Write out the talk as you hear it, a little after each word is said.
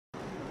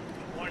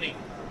morning.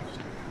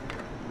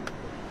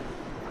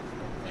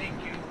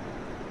 Thank you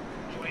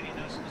for joining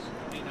us this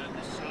morning on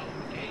this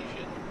solemn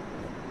occasion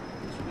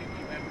as we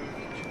remember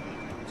the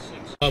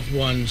 206 loved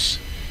ones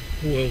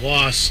who were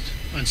lost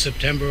on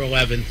September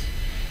 11th,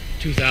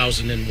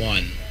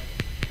 2001.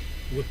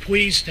 We're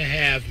pleased to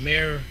have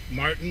Mayor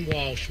Marty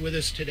Walsh with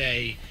us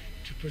today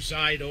to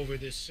preside over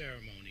this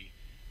ceremony.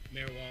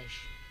 Mayor Walsh.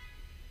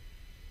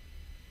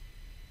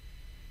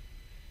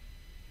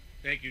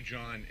 Thank you,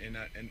 John, and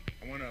I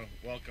want to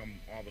welcome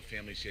all the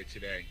families here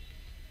today.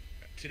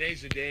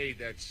 Today's a day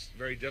that's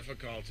very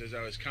difficult. As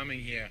I was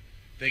coming here,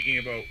 thinking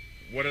about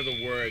what are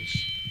the words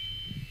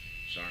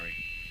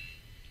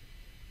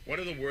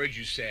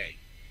you say,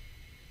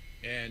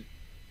 and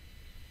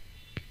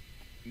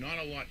not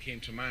a lot came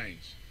to mind.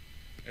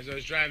 As I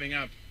was driving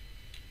up,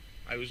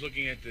 I was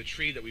looking at the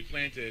tree that we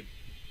planted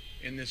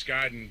in this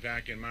garden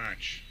back in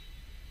March,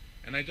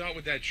 and I thought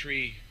what that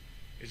tree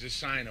is a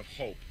sign of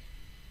hope.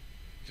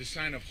 It's a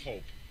sign of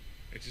hope.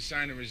 It's a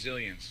sign of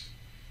resilience.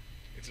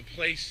 It's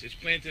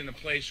planted in a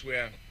place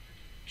where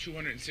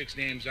 206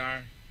 names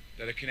are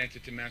that are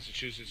connected to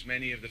Massachusetts,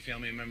 many of the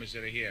family members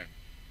that are here.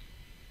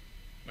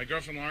 My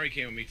girlfriend Laurie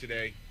came with me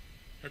today.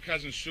 Her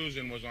cousin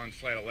Susan was on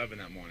flight 11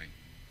 that morning.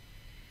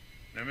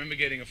 And I remember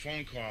getting a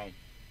phone call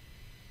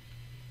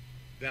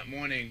that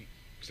morning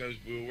because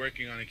we were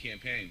working on a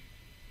campaign.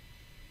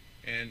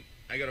 And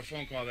I got a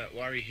phone call that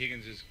Laurie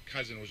Higgins'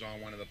 cousin was on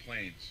one of the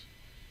planes.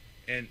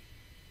 And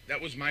that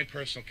was my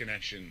personal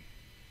connection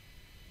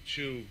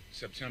to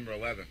September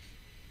 11th.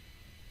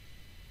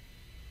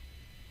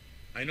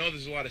 I know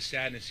there's a lot of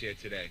sadness here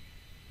today.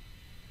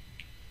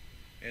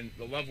 And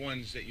the loved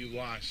ones that you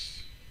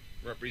lost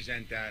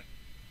represent that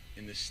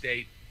in the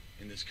state,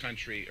 in this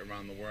country,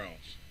 around the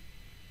world.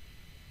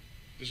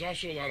 There's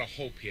also a lot of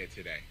hope here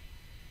today.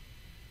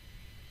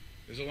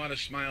 There's a lot of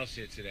smiles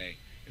here today.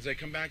 As I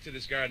come back to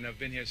this garden, I've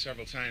been here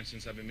several times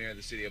since I've been mayor of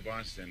the city of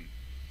Boston.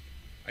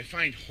 I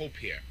find hope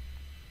here.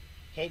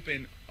 Hope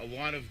in a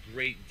lot of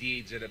great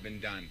deeds that have been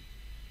done,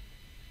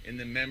 in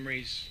the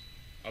memories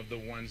of the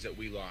ones that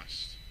we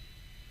lost.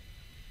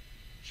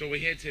 So we're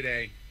here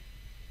today,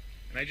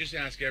 and I just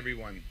ask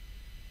everyone,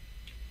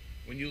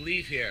 when you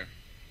leave here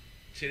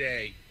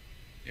today,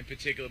 in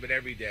particular, but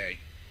every day,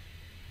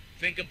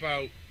 think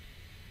about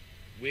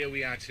where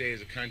we are today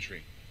as a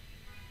country.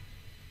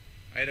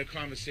 I had a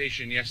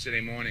conversation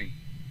yesterday morning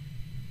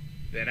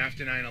that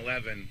after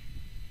 9/11,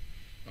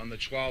 on the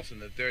 12th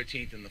and the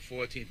 13th and the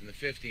 14th and the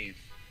 15th,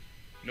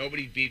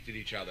 nobody beeped at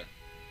each other.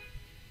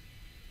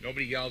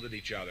 Nobody yelled at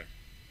each other.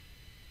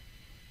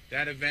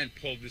 That event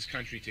pulled this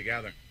country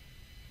together.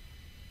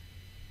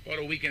 About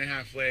a week and a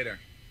half later,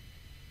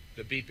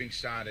 the beeping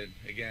started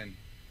again,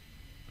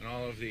 and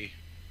all of the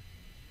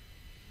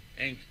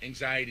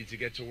anxiety to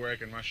get to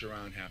work and rush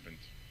around happened.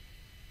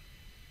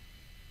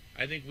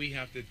 I think we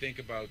have to think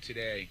about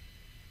today,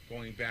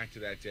 going back to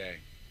that day.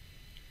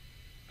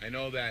 I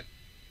know that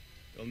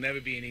it'll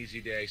never be an easy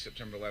day,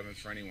 September 11th,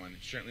 for anyone.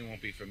 It certainly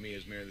won't be for me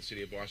as mayor of the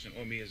city of Boston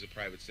or me as a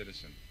private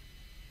citizen.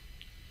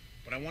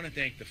 But I want to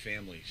thank the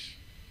families.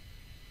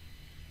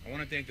 I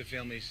want to thank the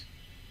families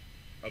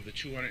of the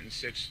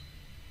 206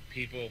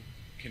 people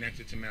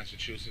connected to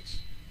Massachusetts.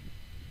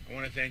 I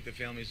want to thank the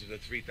families of the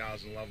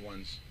 3,000 loved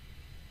ones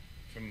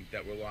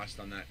that were lost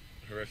on that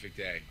horrific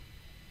day.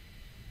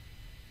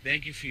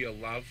 Thank you for your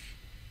love.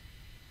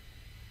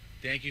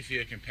 Thank you for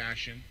your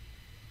compassion.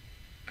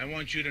 I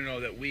want you to know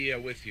that we are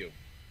with you.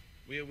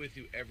 We are with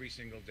you every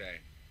single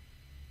day.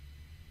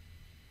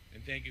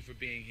 And thank you for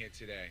being here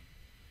today.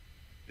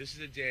 This is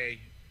a day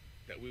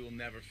that we will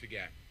never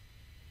forget.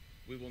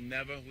 We will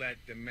never let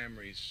the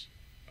memories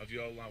of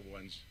your loved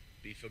ones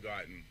be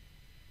forgotten,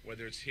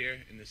 whether it's here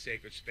in the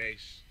sacred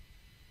space,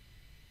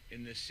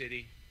 in this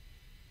city,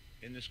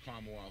 in this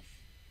Commonwealth,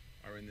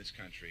 or in this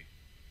country.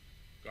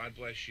 God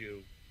bless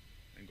you,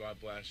 and God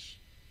bless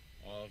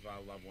all of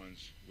our loved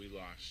ones we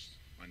lost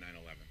on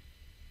 9/11.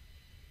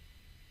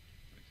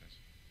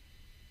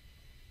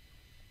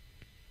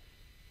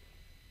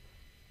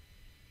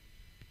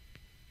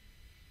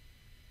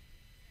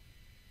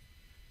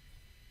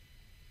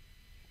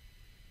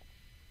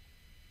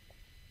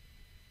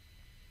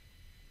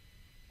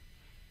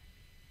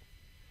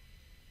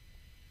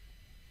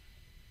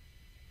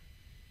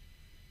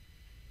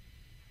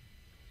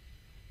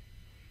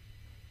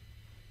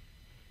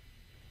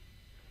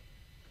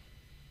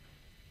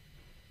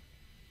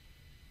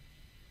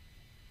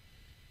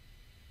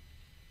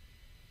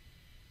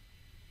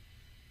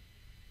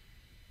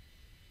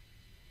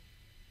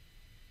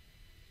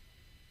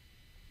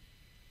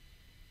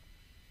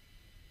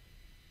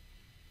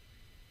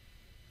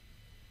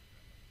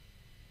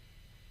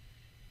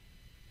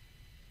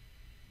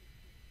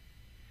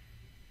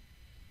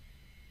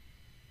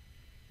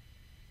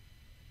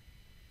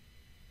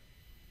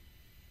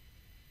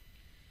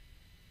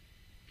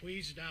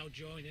 Please now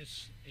join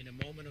us in a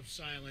moment of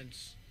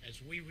silence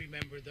as we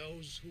remember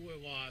those who were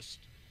lost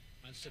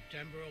on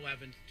September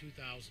 11th,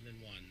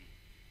 2001.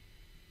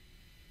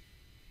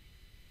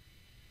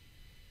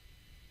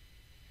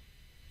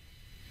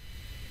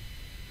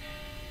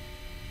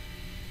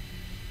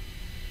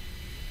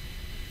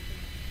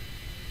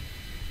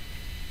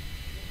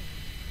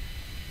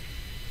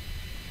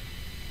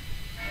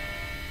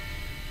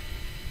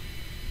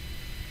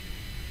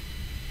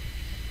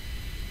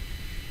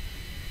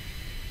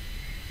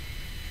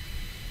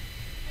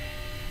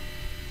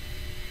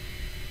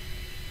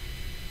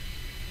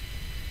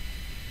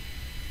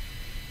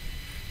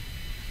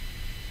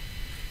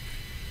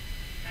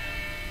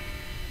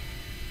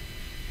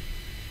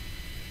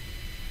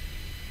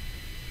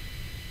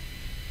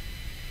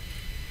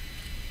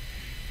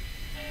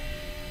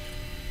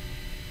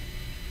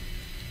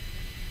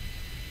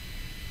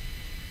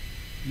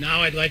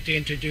 Now I'd like to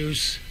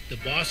introduce the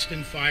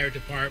Boston Fire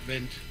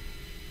Department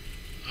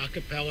a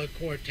cappella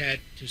quartet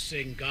to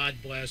sing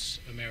God Bless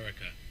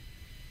America.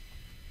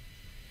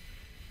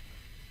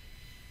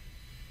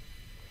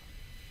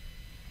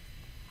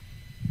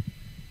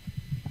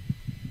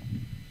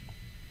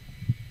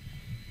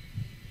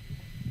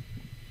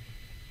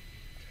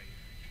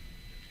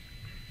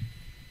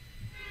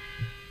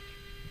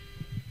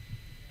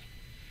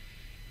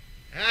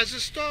 As the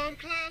storm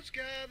clouds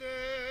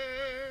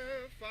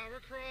gather far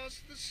across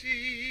the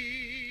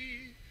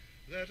sea,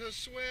 let us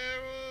swear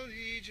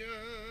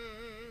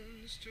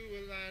allegiance to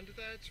a land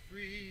that's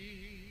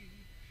free.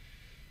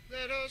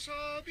 Let us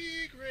all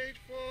be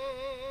grateful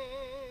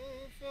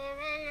for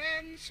a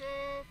land so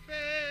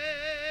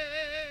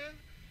fair,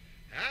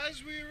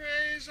 as we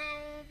raise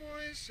our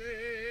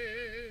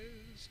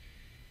voices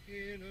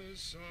in a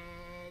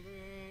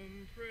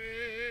solemn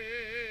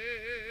prayer.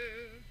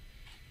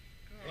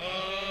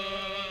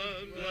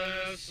 God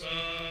bless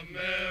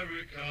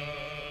America,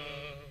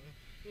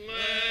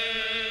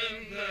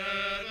 land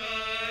that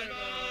I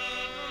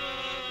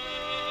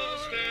love.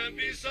 Stand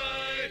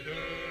beside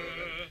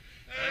her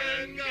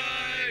and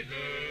guide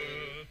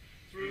her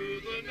through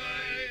the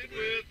night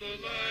with the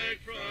light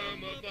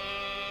from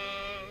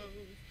above.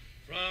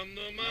 From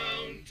the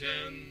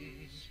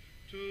mountains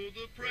to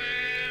the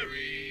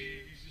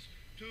prairies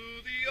to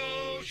the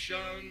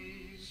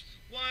oceans,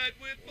 white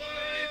with foam.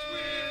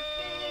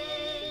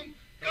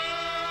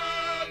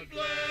 God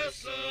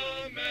bless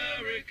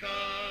America,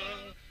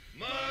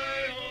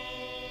 my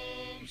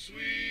home,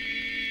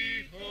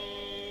 sweet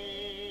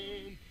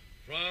home.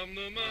 From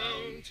the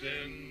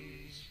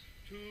mountains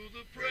to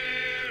the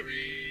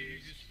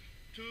prairies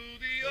to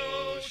the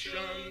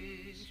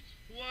oceans,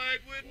 white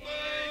with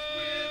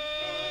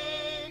foam.